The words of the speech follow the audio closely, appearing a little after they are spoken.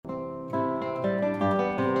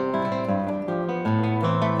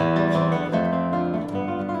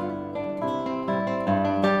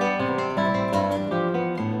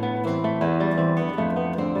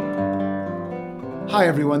Hi,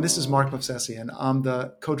 everyone. This is Mark Movsesian. I'm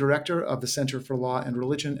the co-director of the Center for Law and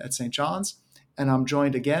Religion at St. John's, and I'm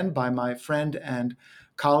joined again by my friend and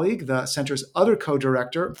colleague, the center's other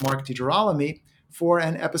co-director, Mark DiGirolami, for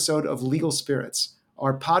an episode of Legal Spirits,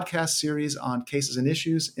 our podcast series on cases and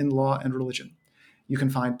issues in law and religion. You can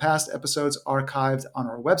find past episodes archived on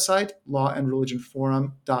our website,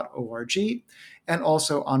 lawandreligionforum.org, and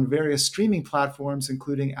also on various streaming platforms,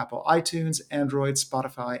 including Apple iTunes, Android,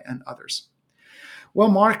 Spotify, and others. Well,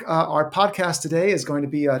 Mark, our podcast today is going to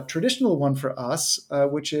be a traditional one for us,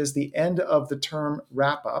 which is the end of the term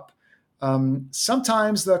wrap up.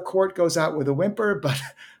 Sometimes the court goes out with a whimper,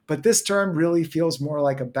 but this term really feels more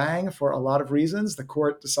like a bang for a lot of reasons. The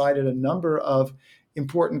court decided a number of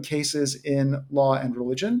important cases in law and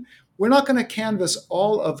religion. We're not going to canvass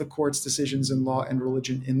all of the court's decisions in law and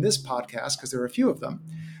religion in this podcast because there are a few of them.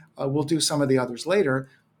 We'll do some of the others later.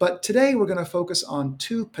 But today we're going to focus on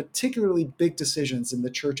two particularly big decisions in the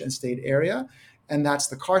church and state area, and that's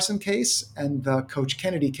the Carson case and the Coach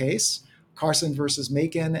Kennedy case, Carson versus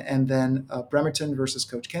Macon, and then Bremerton versus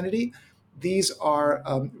Coach Kennedy. These are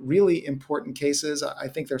really important cases. I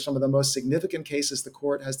think they're some of the most significant cases the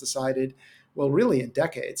court has decided, well, really in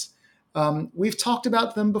decades. We've talked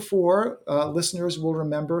about them before. Listeners will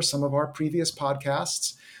remember some of our previous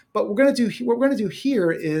podcasts. But what we're going to do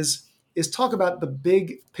here is talk about the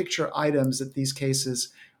big picture items that these cases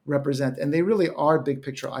represent. And they really are big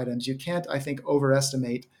picture items. You can't, I think,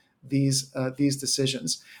 overestimate these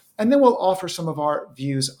decisions. And then we'll offer some of our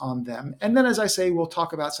views on them. And then, as I say, we'll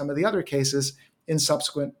talk about some of the other cases in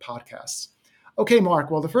subsequent podcasts. Okay,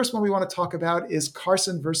 Mark, well, the first one we want to talk about is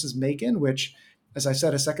Carson versus Macon, which, as I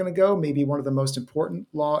said a second ago, may be one of the most important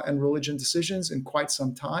law and religion decisions in quite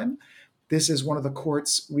some time. This is one of the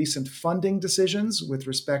court's recent funding decisions with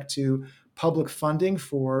respect to public funding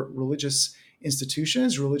for religious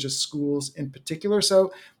institutions, religious schools in particular.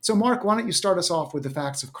 So Mark, why don't you start us off with the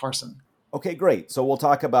facts of Carson? Okay, great. So we'll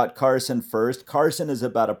talk about Carson first. Carson is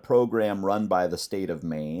about a program run by the state of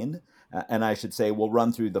Maine. And I should say, we'll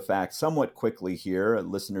run through the facts somewhat quickly here.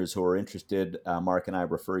 Listeners who are interested, Mark and I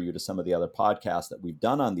refer you to some of the other podcasts that we've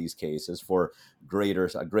done on these cases for a greater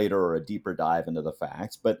or a deeper dive into the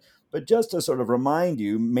facts. But just to sort of remind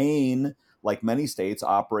you, Maine, like many states,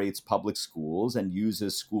 operates public schools and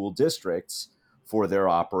uses school districts for their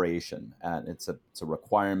operation. And it's a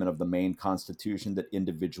requirement of the Maine Constitution that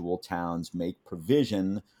individual towns make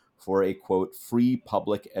provision for a, quote, free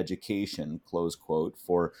public education, close quote,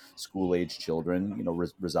 for school-age children,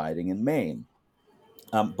 residing in Maine.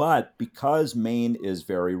 But because Maine is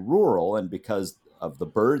very rural and because of the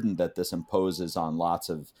burden that this imposes on lots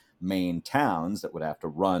of Maine towns that would have to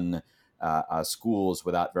run schools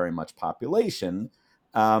without very much population,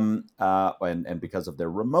 and because of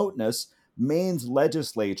their remoteness, Maine's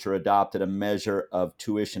legislature adopted a measure of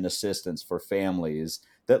tuition assistance for families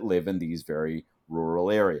that live in these very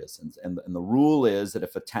rural areas. And the rule is that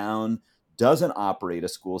if a town doesn't operate a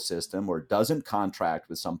school system or doesn't contract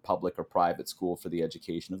with some public or private school for the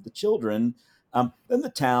education of the children, then the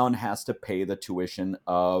town has to pay the tuition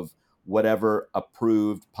of whatever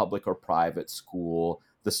approved public or private school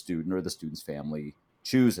the student or the student's family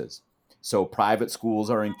chooses. So private schools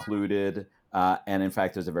are included. And in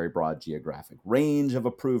fact, there's a very broad geographic range of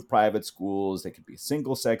approved private schools. They could be a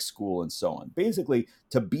single-sex school and so on. Basically,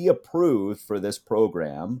 to be approved for this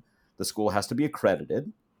program, the school has to be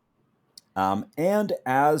accredited. And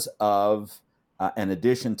as of an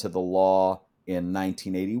addition to the law in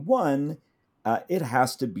 1981, it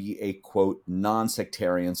has to be a, quote,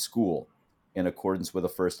 non-sectarian school in accordance with the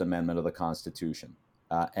First Amendment of the Constitution.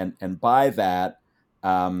 And by that,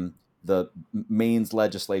 the Maine's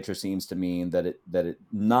legislature seems to mean that it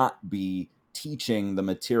not be teaching the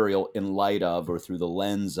material in light of or through the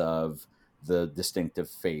lens of the distinctive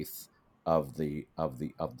faith of the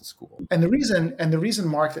school. And the reason,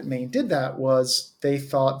 Mark, that Maine did that was they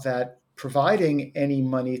thought that providing any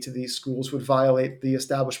money to these schools would violate the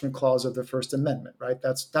Establishment Clause of the First Amendment, right?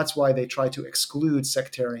 That's why they tried to exclude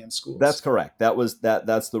sectarian schools. That's correct.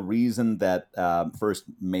 That's the reason that first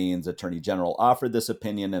Maine's Attorney General offered this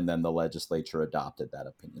opinion, and then the legislature adopted that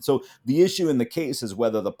opinion. So the issue in the case is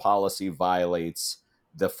whether the policy violates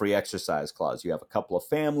the Free Exercise Clause. You have a couple of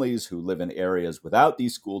families who live in areas without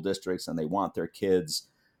these school districts, and they want their kids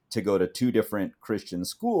to go to two different Christian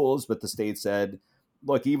schools, but the state said,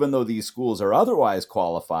 look, even though these schools are otherwise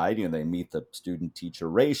qualified, they meet the student-teacher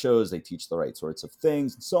ratios, they teach the right sorts of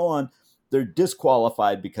things, and so on, they're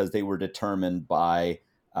disqualified because they were determined by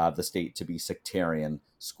the state to be sectarian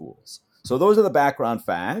schools. So those are the background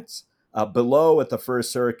facts. Below at the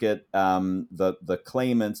First Circuit, the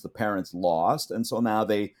claimants, the parents, lost, and so now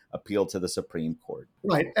they appeal to the Supreme Court.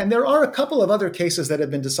 Right, and there are a couple of other cases that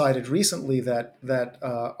have been decided recently that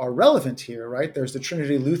are relevant here. Right, there's the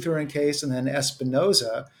Trinity Lutheran case, and then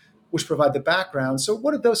Espinoza, which provide the background. So,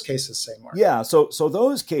 what did those cases say, Mark? Yeah, so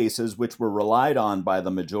those cases which were relied on by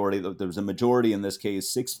the majority, there was a majority in this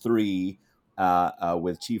case, 6-3,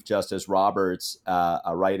 with Chief Justice Roberts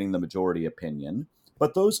writing the majority opinion.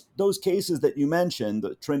 But those cases that you mentioned,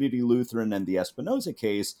 the Trinity Lutheran and the Espinoza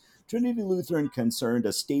case, Trinity Lutheran concerned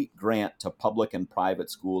a state grant to public and private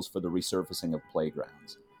schools for the resurfacing of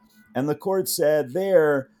playgrounds. And the court said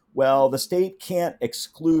there, well, the state can't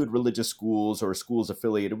exclude religious schools or schools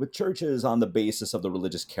affiliated with churches on the basis of the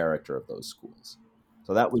religious character of those schools.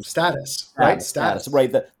 So that was Status, right? Status.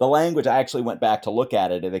 Right. The language, I actually went back to look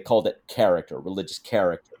at it, and they called it character, religious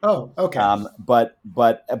character. Oh, okay. But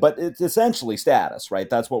it's essentially status, right?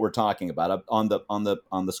 That's what we're talking about on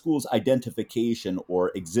the school's identification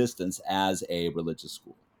or existence as a religious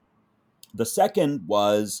school. The second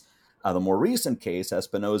was the more recent case,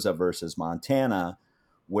 Espinoza versus Montana,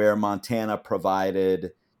 where Montana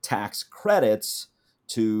provided tax credits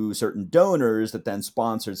to certain donors that then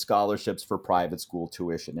sponsored scholarships for private school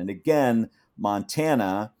tuition. And again,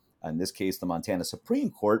 Montana, in this case, the Montana Supreme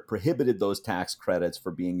Court, prohibited those tax credits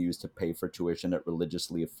for being used to pay for tuition at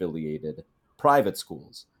religiously affiliated private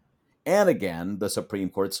schools. And again, the Supreme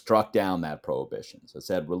Court struck down that prohibition. So it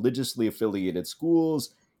said religiously affiliated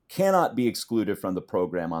schools cannot be excluded from the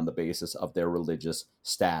program on the basis of their religious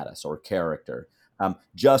status or character.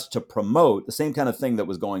 Just to promote the same kind of thing that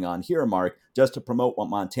was going on here, Mark, just to promote what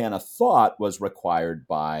Montana thought was required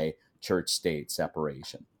by church-state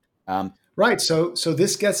separation. Right. So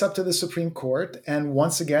this gets up to the Supreme Court, and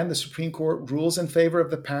once again, the Supreme Court rules in favor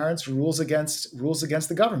of the parents, rules against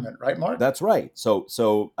the government. Right, Mark? That's right. So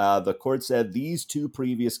the court said these two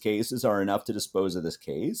previous cases are enough to dispose of this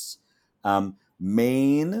case.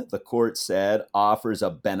 Maine, the court said, offers a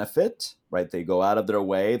benefit, right? They go out of their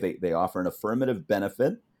way. They offer an affirmative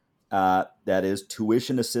benefit, that is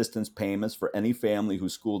tuition assistance payments for any family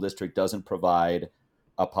whose school district doesn't provide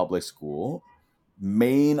a public school.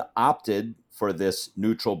 Maine opted for this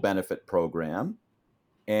neutral benefit program.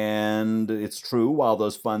 And it's true, while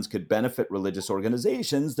those funds could benefit religious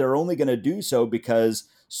organizations, they're only going to do so because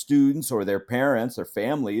students or their parents or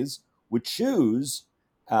families would choose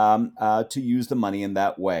to use the money in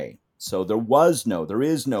that way. So there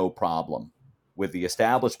is no problem with the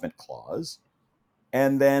Establishment Clause.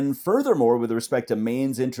 And then furthermore, with respect to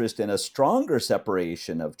Maine's interest in a stronger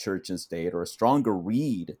separation of church and state, or a stronger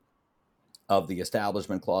read of the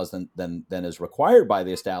Establishment Clause than is required by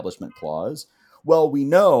the Establishment Clause, well, we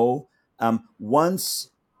know once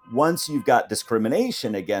you've got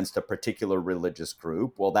discrimination against a particular religious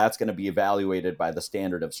group, well, that's going to be evaluated by the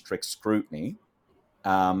standard of strict scrutiny.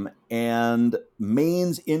 And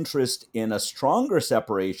Maine's interest in a stronger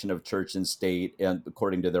separation of church and state, and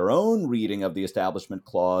according to their own reading of the Establishment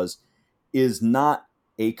Clause, is not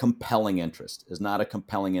a compelling interest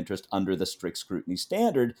under the strict scrutiny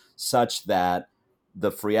standard, such that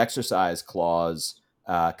the Free Exercise Clause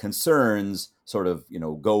concerns sort of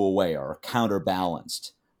go away or are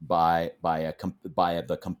counterbalanced by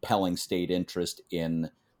the compelling state interest in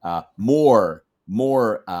more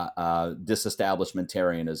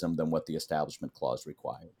disestablishmentarianism than what the Establishment Clause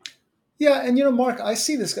required. Yeah, and Mark, I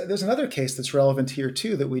see this. There's another case that's relevant here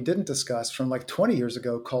too that we didn't discuss from like 20 years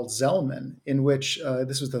ago called Zellman, in which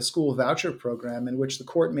this was the school voucher program, in which the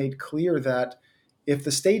court made clear that if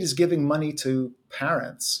the state is giving money to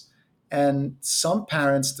parents and some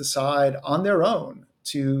parents decide on their own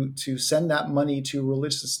to send that money to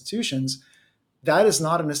religious institutions, that is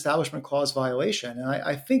not an Establishment Clause violation. And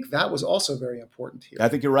I think that was also very important here. I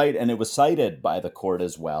think you're right. And it was cited by the court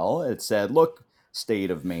as well. It said, look,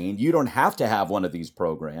 state of Maine, you don't have to have one of these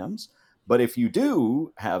programs. But if you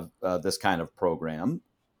do have this kind of program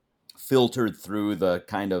filtered through the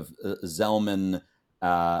kind of Zellman-esque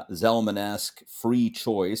free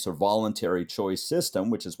choice or voluntary choice system,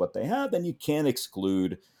 which is what they have, then you can't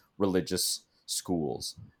exclude religious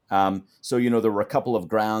schools. So, there were a couple of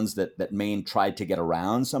grounds that Maine tried to get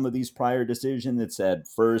around some of these prior decisions. It said,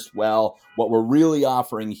 first, well, what we're really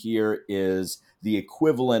offering here is the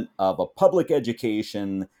equivalent of a public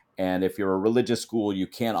education. And if you're a religious school, you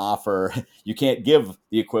can't give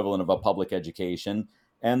the equivalent of a public education.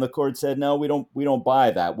 And the court said, no, we don't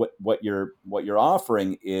buy that. What you're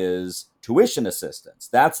offering is tuition assistance.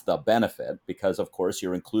 That's the benefit, because of course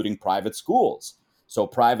you're including private schools. So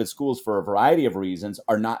private schools, for a variety of reasons,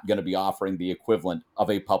 are not going to be offering the equivalent of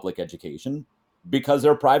a public education because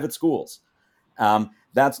they're private schools.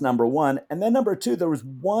 That's number one. And then number two, there was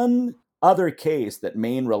one other case that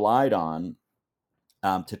Maine relied on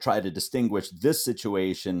to try to distinguish this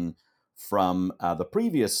situation from the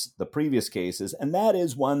previous cases, and that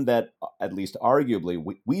is one that, at least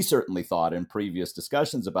arguably, we certainly thought in previous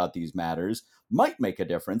discussions about these matters might make a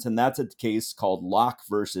difference, and that's a case called Locke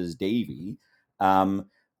versus Davey, and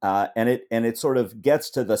it sort of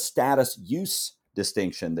gets to the status use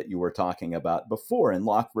distinction that you were talking about before. In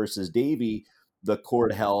Locke versus Davey, the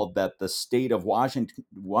court held that the state of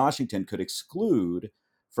Washington could exclude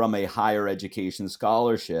from a higher education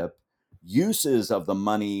scholarship uses of the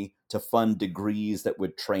money to fund degrees that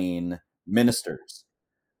would train ministers.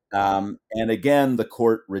 And again, the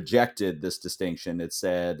court rejected this distinction. It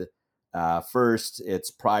said, first, its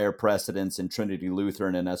prior precedents in Trinity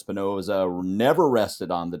Lutheran and Espinoza never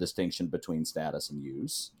rested on the distinction between status and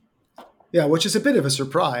use. Yeah, which is a bit of a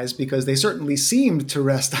surprise because they certainly seemed to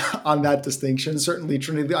rest on that distinction. Certainly,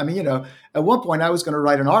 Trinity. I mean, at one point I was going to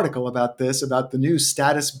write an article about this, about the new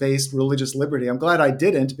status-based religious liberty. I'm glad I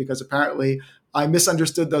didn't, because apparently I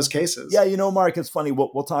misunderstood those cases. Yeah, Mark, it's funny.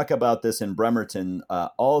 We'll talk about this in Bremerton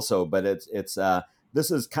also, but it's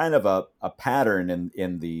this is kind of a pattern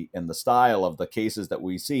in the style of the cases that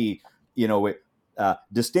we see.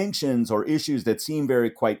 Distinctions or issues that seem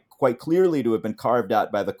quite clearly to have been carved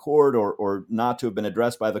out by the court or not to have been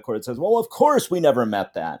addressed by the court. It says, well, of course we never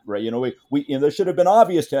met that, right? We there should have been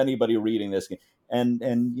obvious to anybody reading this, and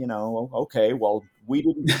okay, well, we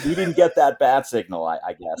didn't get that bat signal,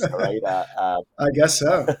 I guess, right? I guess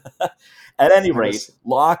so. At any rate,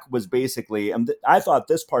 Locke was basically, I thought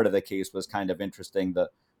this part of the case was kind of interesting.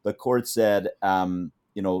 The court said,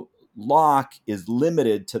 Locke is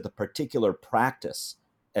limited to the particular practice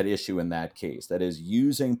at issue in that case, that is,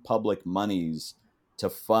 using public monies to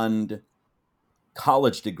fund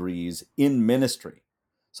college degrees in ministry.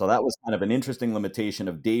 So that was kind of an interesting limitation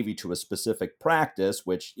of Davey to a specific practice,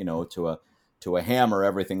 which, to a hammer,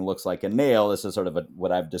 everything looks like a nail. This is sort of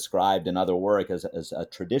what I've described in other work as a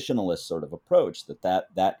traditionalist sort of approach,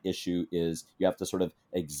 that issue is you have to sort of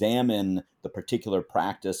examine the particular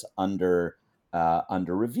practice under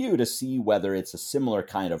review to see whether it's a similar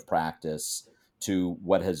kind of practice to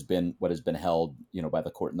what has been held, by the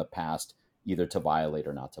court in the past, either to violate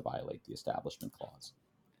or not to violate the Establishment Clause.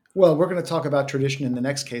 Well, we're going to talk about tradition in the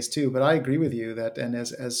next case too, but I agree with you that, and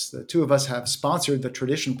as the two of us have sponsored the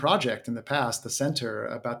Tradition Project in the past, the center,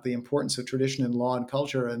 about the importance of tradition in law and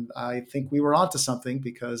culture, and I think we were onto something,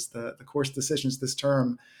 because the court's decisions this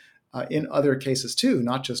term in other cases too,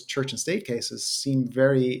 not just church and state cases, seem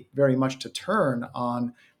very, very much to turn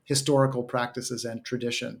on historical practices and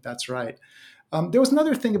tradition. That's right. There was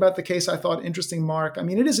another thing about the case I thought interesting, Mark. I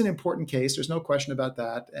mean, it is an important case. There's no question about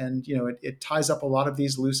that. And, it ties up a lot of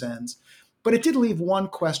these loose ends. But it did leave one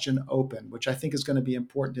question open, which I think is going to be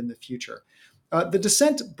important in the future. The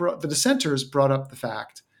dissenters brought up the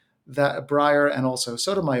fact that Breyer and also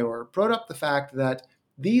Sotomayor brought up the fact that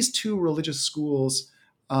these two religious schools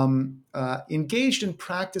engaged in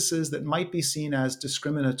practices that might be seen as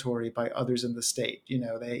discriminatory by others in the state.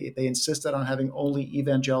 They insisted on having only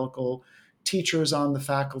evangelical teachers on the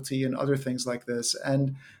faculty and other things like this.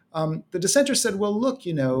 And the dissenters said, well, look,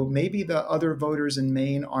 maybe the other voters in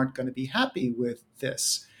Maine aren't going to be happy with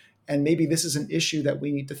this. And maybe this is an issue that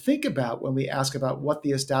we need to think about when we ask about what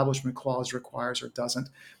the Establishment Clause requires or doesn't.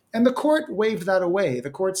 And the court waved that away. The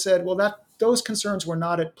court said, well, those concerns were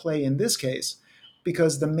not at play in this case,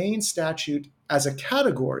 because the Maine statute as a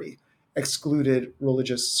category excluded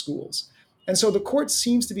religious schools. And so the court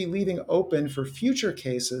seems to be leaving open for future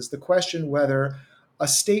cases the question whether a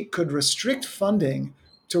state could restrict funding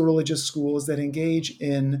to religious schools that engage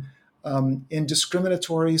in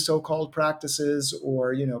discriminatory so-called practices,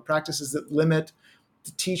 or practices that limit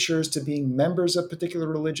the teachers to being members of particular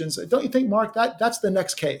religions. Don't you think, Mark, that's the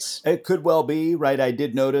next case? It could well be, right? I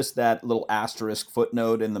did notice that little asterisk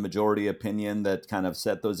footnote in the majority opinion that kind of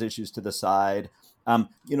set those issues to the side.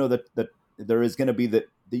 That there is going to be the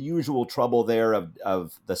usual trouble there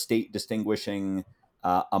of the state distinguishing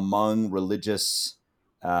among religious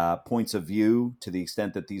points of view, to the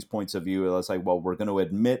extent that these points of view, it's like, well, we're going to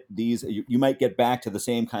admit these. You might get back to the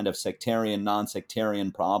same kind of sectarian,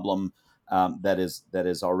 non-sectarian problem that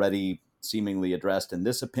is already seemingly addressed in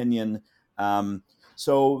this opinion.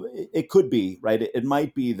 So it could be, right? It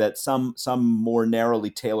might be that some more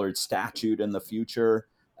narrowly tailored statute in the future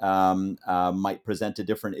might present a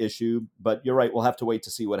different issue. But you're right, we'll have to wait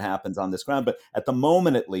to see what happens on this ground. But at the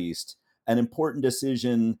moment, at least, an important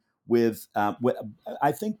decision with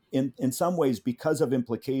I think in some ways, because of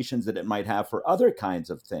implications that it might have for other kinds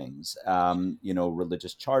of things,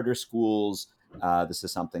 religious charter schools. This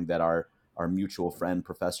is something that our our mutual friend,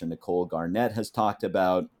 Professor Nicole Garnett, has talked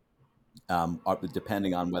about,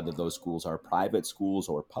 depending on whether those schools are private schools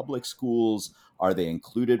or public schools. Are they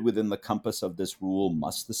included within the compass of this rule?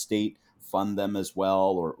 Must the state fund them as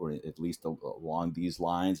well, or at least along these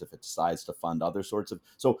lines if it decides to fund other sorts of?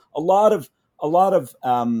 So a lot of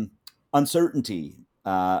uncertainty,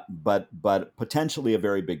 but potentially a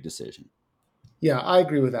very big decision. Yeah, I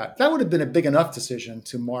agree with that. That would have been a big enough decision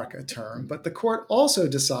to mark a term. But the court also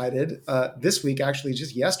decided this week, actually,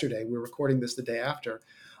 just yesterday, we're recording this the day after,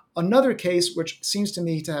 another case which seems to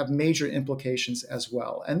me to have major implications as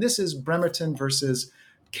well. And this is Bremerton versus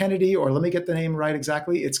Kennedy, or let me get the name right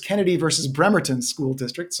exactly. It's Kennedy versus Bremerton School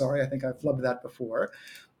District. Sorry, I think I've flubbed that before.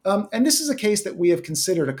 And this is a case that we have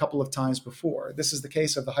considered a couple of times before. This is the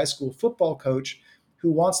case of the high school football coach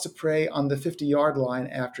who wants to pray on the 50-yard line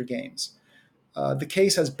after games. The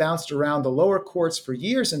case has bounced around the lower courts for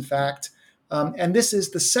years, in fact, and this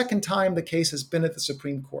is the second time the case has been at the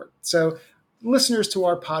Supreme Court. So listeners to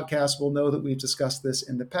our podcast will know that we've discussed this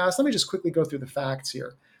in the past. Let me just quickly go through the facts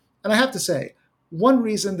here. And I have to say, one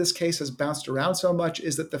reason this case has bounced around so much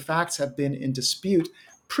is that the facts have been in dispute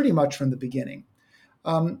pretty much from the beginning.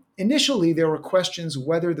 Initially, there were questions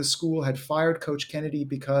whether the school had fired Coach Kennedy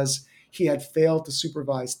because he had failed to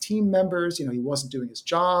supervise team members. He wasn't doing his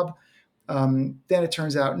job. Then it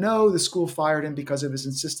turns out, no, the school fired him because of his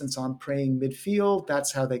insistence on praying midfield.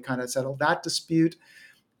 That's how they kind of settled that dispute.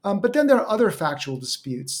 But then there are other factual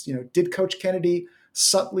disputes. Did Coach Kennedy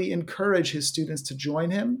subtly encourage his students to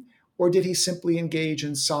join him? Or did he simply engage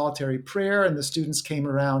in solitary prayer and the students came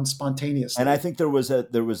around spontaneously? And I think there was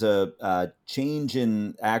a change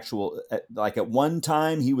in actual, like at one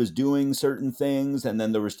time he was doing certain things, and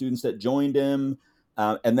then there were students that joined him,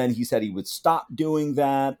 and then he said he would stop doing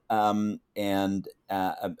that, and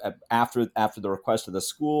after the request of the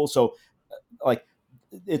school. So, like,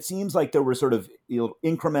 it seems like there were sort of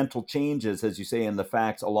incremental changes, as you say, in the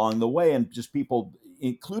facts along the way, and just people,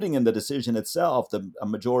 including in the decision itself, a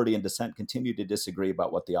majority and dissent continue to disagree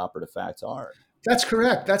about what the operative facts are. That's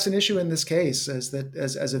correct. That's an issue in this case,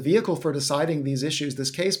 as a vehicle for deciding these issues.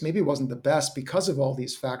 This case maybe wasn't the best because of all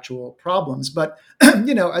these factual problems. But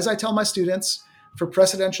as I tell my students, for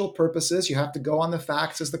precedential purposes, you have to go on the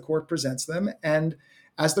facts as the court presents them. And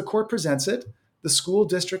as the court presents it, the school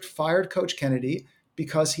district fired Coach Kennedy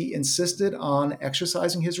because he insisted on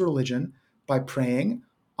exercising his religion by praying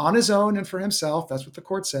on his own and for himself. That's what the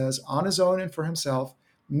court says, on his own and for himself,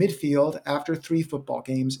 midfield after 3 football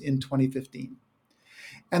games in 2015.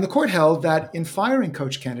 And the court held that in firing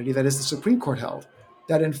Coach Kennedy, that is, the Supreme Court held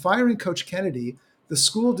that in firing Coach Kennedy, the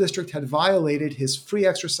school district had violated his free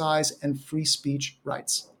exercise and free speech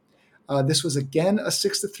rights. This was again a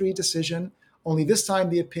 6-3 decision, only this time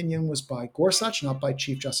the opinion was by Gorsuch, not by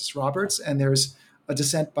Chief Justice Roberts, and there's a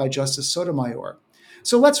dissent by Justice Sotomayor.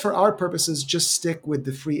 So let's, for our purposes, just stick with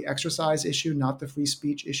the free exercise issue, not the free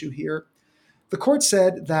speech issue here. The court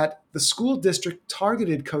said that the school district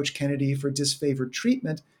targeted Coach Kennedy for disfavored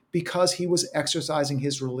treatment because he was exercising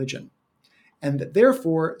his religion, and that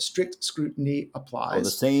therefore strict scrutiny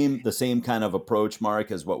applies. The same kind of approach,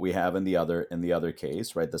 Mark, as what we have in the other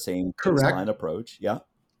case, right? The same baseline approach, yeah.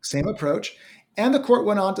 Same approach. And the court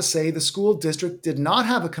went on to say the school district did not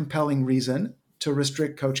have a compelling reason to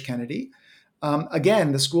restrict Coach Kennedy.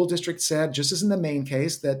 Again, the school district said, just as in the main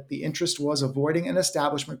case, that the interest was avoiding an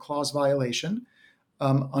establishment clause violation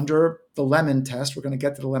under the Lemon test. We're going to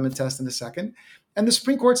get to the Lemon test in a second. And the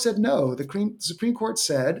Supreme Court said no. The Supreme Court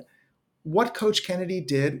said what Coach Kennedy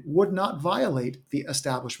did would not violate the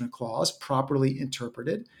establishment clause properly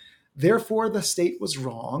interpreted. Therefore, the state was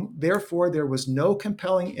wrong. Therefore, there was no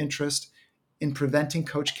compelling interest in preventing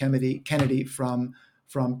Coach Kennedy from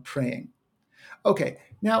praying. Okay,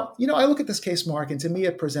 now, I look at this case, Mark, and to me,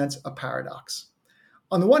 it presents a paradox.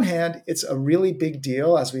 On the one hand, it's a really big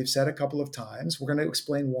deal, as we've said a couple of times. We're going to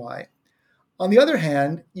explain why. On the other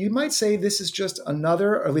hand, you might say this is just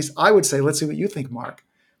another, or at least I would say, let's see what you think, Mark.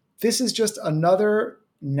 This is just another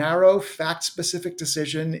narrow, fact-specific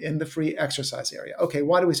decision in the free exercise area. Okay,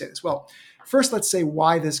 why do we say this? Well, first, let's say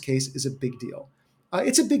why this case is a big deal.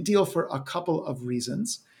 It's a big deal for a couple of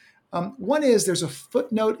reasons. One is there's a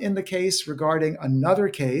footnote in the case regarding another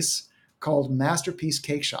case called Masterpiece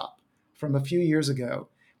Cake Shop from a few years ago,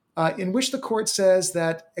 in which the court says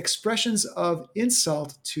that expressions of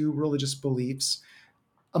insult to religious beliefs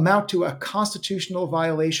amount to a constitutional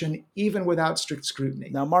violation even without strict scrutiny.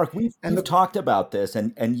 Now, Mark, we've talked about this,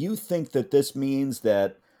 and you think that this means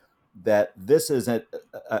that this is a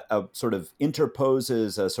sort of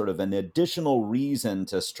interposes a sort of an additional reason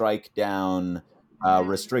to strike down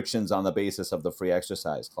restrictions on the basis of the free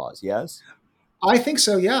exercise clause, yes? I think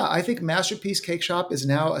so. Yeah, I think Masterpiece Cake Shop is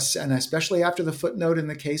now, and especially after the footnote in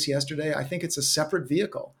the case yesterday, I think it's a separate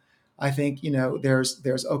vehicle. I think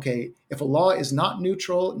there's okay. If a law is not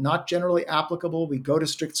neutral, not generally applicable, we go to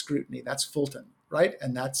strict scrutiny. That's Fulton, right?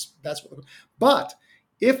 And that's. But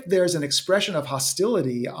if there's an expression of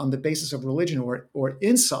hostility on the basis of religion or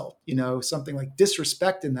insult, something like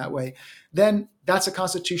disrespect in that way, then that's a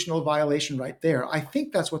constitutional violation right there. I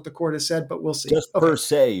think that's what the court has said, but we'll see. Just Okay, per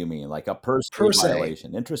se, you mean, like a per se per se.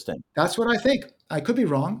 violation? Interesting. That's what I think. I could be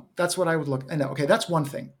wrong. That's what I would look. And okay, that's one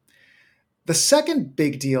thing. The second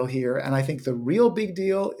big deal here, and I think the real big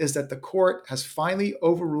deal, is that the court has finally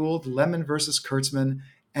overruled Lemon versus Kurtzman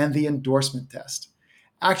and the endorsement test.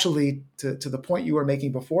 Actually, to the point you were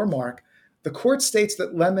making before, Mark, the court states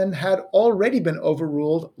that Lemon had already been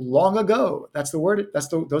overruled long ago. That's the word.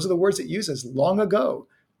 Those are the words it uses, long ago,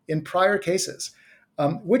 in prior cases,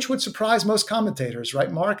 which would surprise most commentators,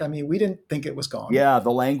 right, Mark? I mean, we didn't think it was gone. Yeah,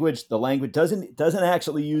 the language doesn't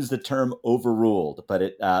actually use the term overruled, but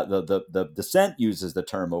the dissent uses the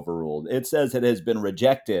term overruled. It says it has been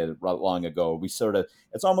rejected long ago.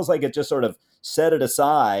 It's almost like it just sort of set it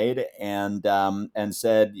aside and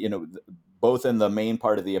said, both in the main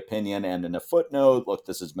part of the opinion and in a footnote, look,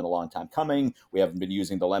 this has been a long time coming. We haven't been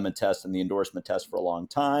using the Lemon test and the endorsement test for a long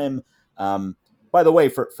time. By the way,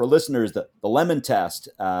 for listeners, the Lemon test,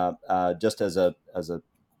 just as a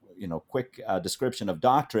quick description of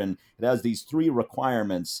doctrine, it has these three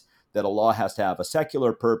requirements that a law has to have: a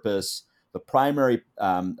secular purpose, a primary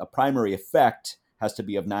effect has to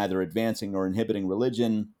be of neither advancing nor inhibiting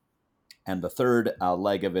religion, and the third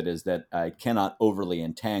leg of it is that it cannot overly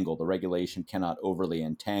entangle, the regulation cannot overly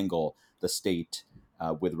entangle the state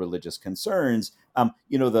with religious concerns.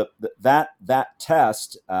 That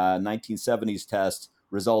test, 1970s test,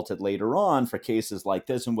 resulted later on for cases like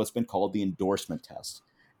this in what's been called the endorsement test.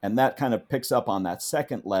 And that kind of picks up on that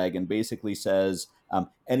second leg and basically says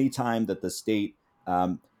anytime that the state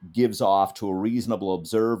gives off to a reasonable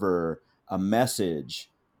observer a message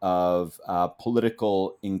of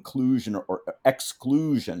political inclusion or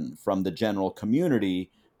exclusion from the general community,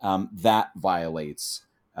 that violates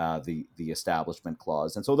the Establishment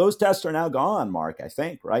Clause. And so those tests are now gone, Mark, I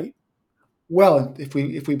think, right? Well, if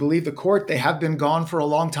we believe the court, they have been gone for a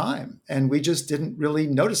long time, and we just didn't really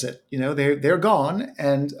notice it. They're gone,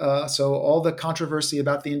 and so all the controversy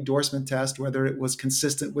about the endorsement test, whether it was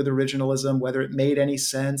consistent with originalism, whether it made any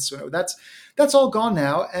sense, that's all gone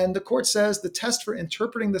now. And the court says the test for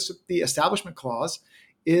interpreting the Establishment Clause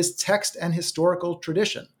is text and historical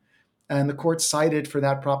tradition. And the court cited for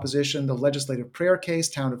that proposition the legislative prayer case,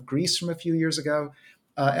 Town of Greece, from a few years ago,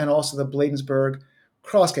 and also the Bladensburg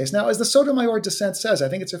Cross case. Now, as the Sotomayor dissent says, I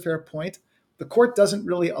think it's a fair point. The court doesn't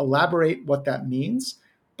really elaborate what that means,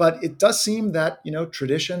 but it does seem that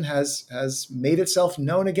tradition has made itself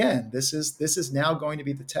known again. This is now going to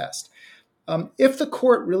be the test. If the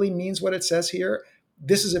court really means what it says here,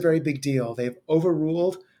 this is a very big deal. They've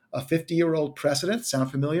overruled a 50-year-old precedent.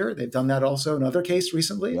 Sound familiar? They've done that also in another case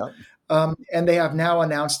recently, Yep. And they have now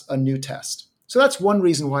announced a new test. So that's one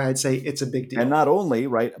reason why I'd say it's a big deal. And not only,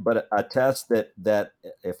 right, but a test that,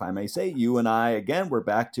 if I may say, you and I, again, we're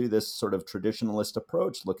back to this sort of traditionalist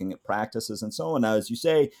approach, looking at practices and so on. Now, as you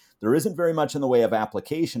say, there isn't very much in the way of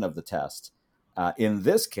application of the test in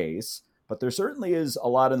this case, but there certainly is a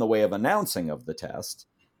lot in the way of announcing of the test.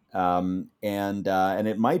 And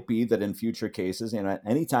it might be that in future cases,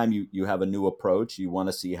 anytime you have a new approach, you want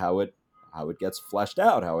to see how it gets fleshed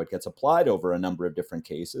out, how it gets applied over a number of different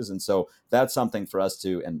cases. And so that's something for us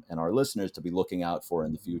to, and our listeners to be looking out for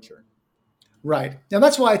in the future. Right. Now,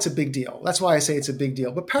 that's why it's a big deal. That's why I say it's a big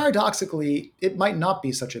deal. But paradoxically, it might not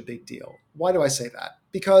be such a big deal. Why do I say that?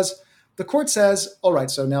 Because the court says, all right,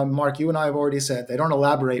 so now, Mark, you and I have already said they don't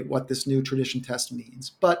elaborate what this new tradition test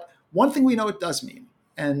means. But one thing we know it does mean,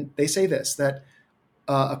 and they say this, that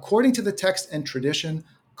according to the text and tradition,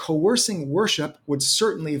 coercing worship would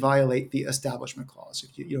certainly violate the Establishment Clause.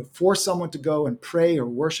 If you force someone to go and pray or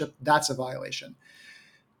worship, that's a violation.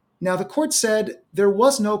 Now, the court said there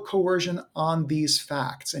was no coercion on these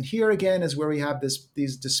facts. And here again is where we have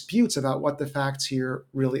these disputes about what the facts here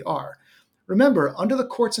really are. Remember, under the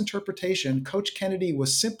court's interpretation, Coach Kennedy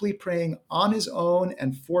was simply praying on his own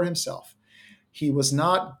and for himself. He was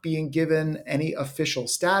not being given any official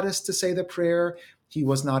status to say the prayer. He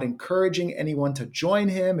was not encouraging anyone to join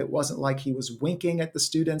him. It wasn't like he was winking at the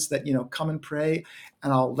students that, come and pray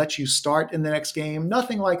and I'll let you start in the next game.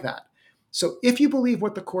 Nothing like that. So if you believe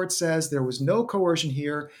what the court says, there was no coercion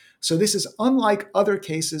here. So this is unlike other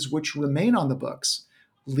cases which remain on the books,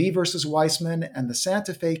 Lee versus Weissman and the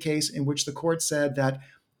Santa Fe case, in which the court said that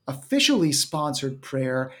officially sponsored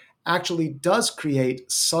prayer actually does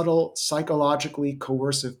create subtle psychologically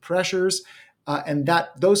coercive pressures, and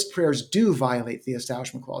that those prayers do violate the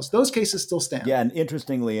Establishment Clause. Those cases still stand. Yeah, and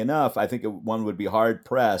interestingly enough, I think one would be hard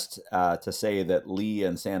pressed to say that Lee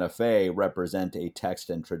and Santa Fe represent a text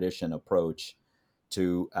and tradition approach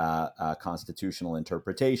to constitutional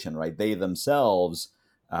interpretation, right? They themselves,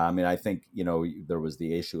 I mean, I think, there was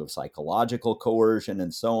the issue of psychological coercion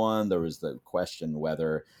and so on. There was the question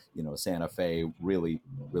whether, Santa Fe really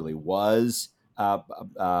was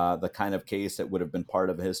the kind of case that would have been part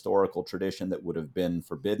of a historical tradition that would have been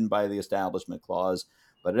forbidden by the Establishment Clause.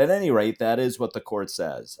 But at any rate, that is what the court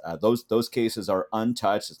says. Those cases are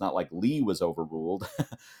untouched. It's not like Lee was overruled.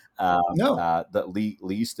 No. That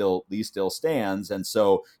Lee still stands, and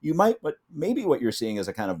so you might, but maybe what you're seeing is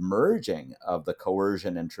a kind of merging of the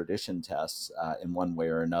coercion and tradition tests in one way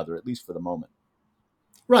or another, at least for the moment.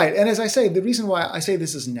 Right. And as I say, the reason why I say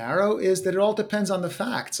this is narrow is that it all depends on the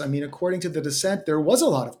facts. I mean, according to the dissent, there was a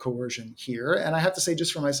lot of coercion here. And I have to say,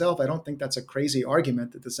 just for myself, I don't think that's a crazy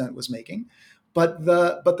argument that the dissent was making. But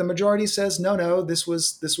the majority says, no, this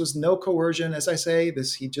was no coercion. As I say,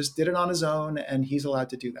 he just did it on his own, and he's allowed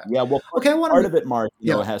to do that. Yeah, well, Okay, part of it, Mark,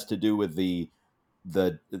 yeah, has to do with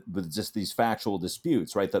with just these factual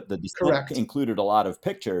disputes, right? The dissent correct. included a lot of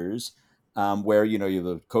pictures where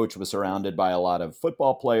the coach was surrounded by a lot of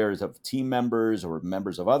football players, of team members or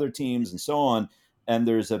members of other teams, and so on. And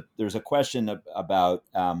there's a question about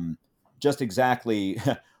just exactly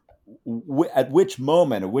at which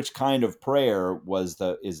moment, or which kind of prayer is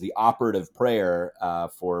the operative prayer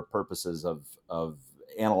for purposes of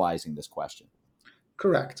analyzing this question.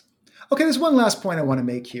 Correct. Okay, there's one last point I want to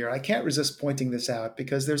make here. I can't resist pointing this out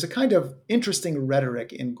because there's a kind of interesting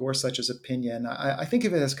rhetoric in Gorsuch's opinion. I think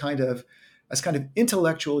of it as kind of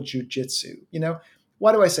intellectual jujitsu.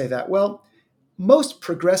 Why do I say that? Well, most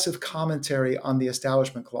progressive commentary on the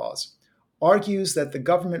Establishment Clause argues that the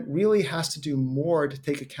government really has to do more to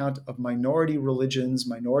take account of minority religions,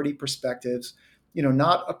 minority perspectives,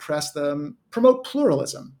 not oppress them, promote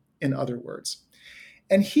pluralism, in other words.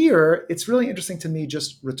 And here, it's really interesting to me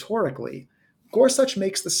just rhetorically. Gorsuch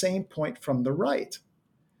makes the same point from the right.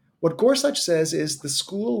 What Gorsuch says is the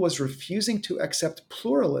school was refusing to accept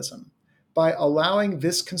pluralism by allowing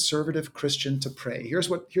this conservative Christian to pray. Here's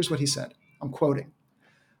what he said. I'm quoting.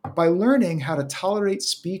 By learning how to tolerate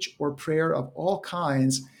speech or prayer of all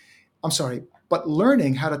kinds, but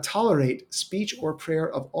learning how to tolerate speech or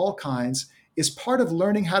prayer of all kinds is part of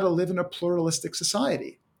learning how to live in a pluralistic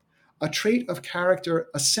society, a trait of character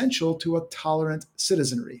essential to a tolerant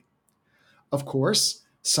citizenry. Of course,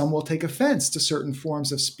 some will take offense to certain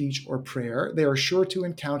forms of speech or prayer they are sure to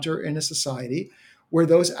encounter in a society where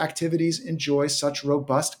those activities enjoy such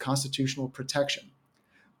robust constitutional protection.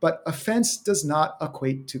 But offense does not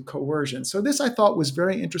equate to coercion. So this I thought was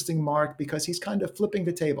very interesting, Mark, because he's kind of flipping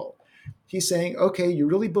the table. He's saying, okay, you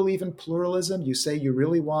really believe in pluralism. You say you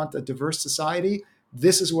really want a diverse society.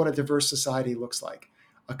 This is what a diverse society looks like.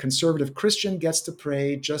 A conservative Christian gets to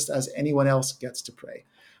pray just as anyone else gets to pray.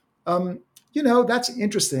 That's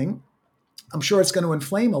interesting. I'm sure it's going to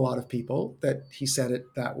inflame a lot of people that he said it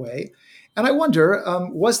that way. And I wonder,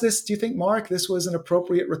 do you think, Mark, this was an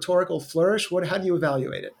appropriate rhetorical flourish? How do you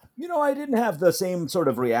evaluate it? I didn't have the same sort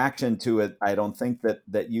of reaction to it. I don't think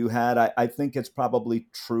that you had. I think it's probably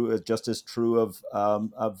true, just as true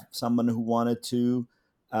of someone who wanted to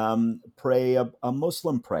pray a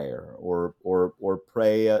Muslim prayer or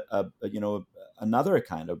pray another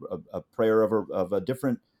kind of a prayer of a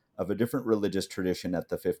different religious tradition at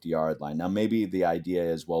the 50-yard line. Now, maybe the idea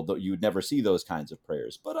is, well, you'd never see those kinds of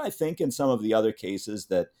prayers. But I think in some of the other cases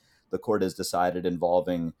that the court has decided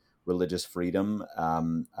involving religious freedom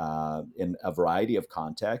in a variety of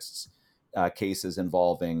contexts, cases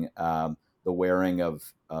involving the wearing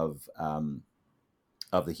of the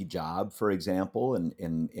hijab, for example,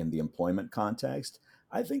 in the employment context,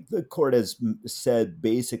 I think the court has said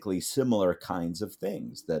basically similar kinds of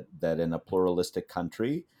things, that in a pluralistic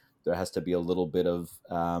country, there has to be a little bit of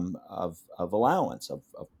allowance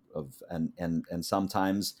and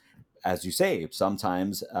sometimes, as you say,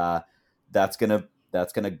 sometimes that's gonna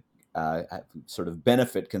sort of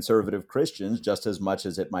benefit conservative Christians just as much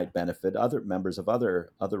as it might benefit other members of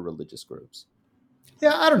other religious groups.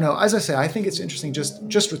 Yeah, I don't know. As I say, I think it's interesting,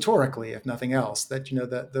 just rhetorically, if nothing else, that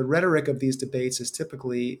the rhetoric of these debates is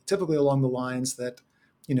typically along the lines that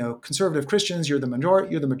conservative Christians, you're the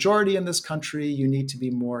majority in this country. You need to be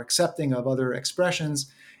more accepting of other expressions.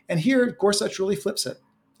 And here, Gorsuch really flips it,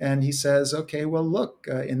 and he says, okay, well, look,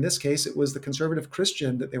 in this case, it was the conservative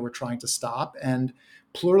Christian that they were trying to stop, and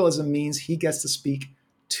pluralism means he gets to speak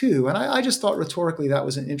too. And I just thought rhetorically that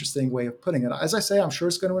was an interesting way of putting it. As I say, I'm sure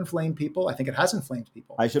it's going to inflame people. I think it has inflamed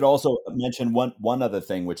people. I should also mention one other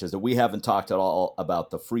thing, which is that we haven't talked at all about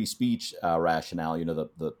the free speech rationale. You know,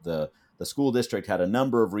 the school district had a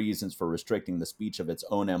number of reasons for restricting the speech of its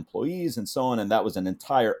own employees and so on, and that was an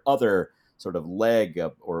entire other sort of leg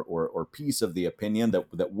of, or piece of the opinion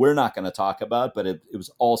that we're not going to talk about, but it was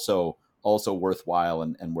also worthwhile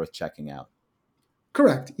and worth checking out.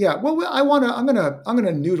 Correct. Yeah. Well, I'm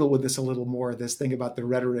gonna noodle with this a little more. This thing about the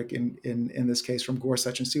rhetoric in this case from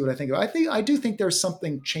Gorsuch and see what I think. I do think there's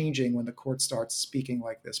something changing when the court starts speaking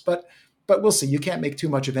like this, but we'll see. You can't make too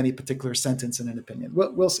much of any particular sentence in an opinion.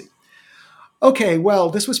 We'll see. Okay. Well,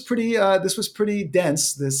 this was pretty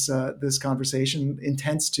dense. This conversation,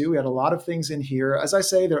 intense too. We had a lot of things in here. As I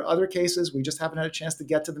say, there are other cases. We just haven't had a chance to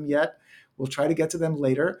get to them yet. We'll try to get to them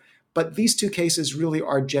later. But these two cases really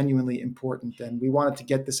are genuinely important, and we wanted to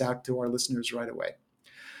get this out to our listeners right away.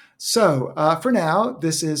 So for now,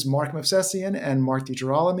 this is Mark Movsesian and Mark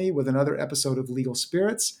DiGirolamo with another episode of Legal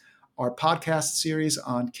Spirits, our podcast series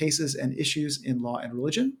on cases and issues in law and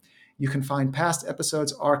religion. You can find past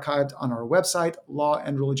episodes archived on our website,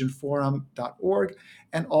 lawandreligionforum.org,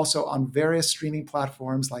 and also on various streaming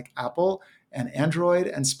platforms like Apple and Android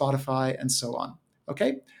and Spotify and so on.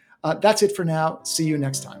 Okay, that's it for now. See you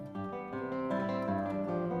next time.